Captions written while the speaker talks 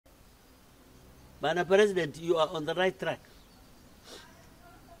Madam President, you are on the right track.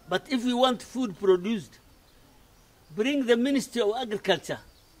 But if you want food produced, bring the Ministry of Agriculture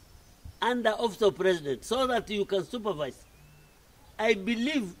under Office of President so that you can supervise. I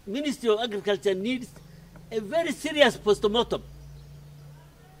believe Ministry of Agriculture needs a very serious postmortem.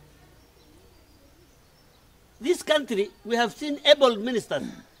 This country, we have seen able ministers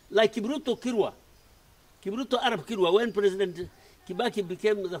like Ruto Arab Kirwa, when President Kibaki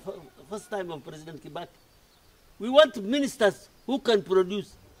became the first time of President Kibaki. We want ministers who can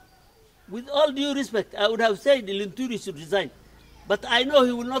produce. With all due respect, I would have said Linturi should resign, but I know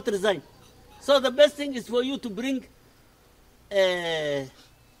he will not resign. So the best thing is for you to bring a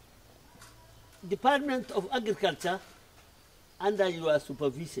Department of Agriculture under your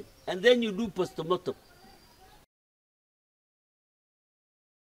supervision, and then you do postmortem.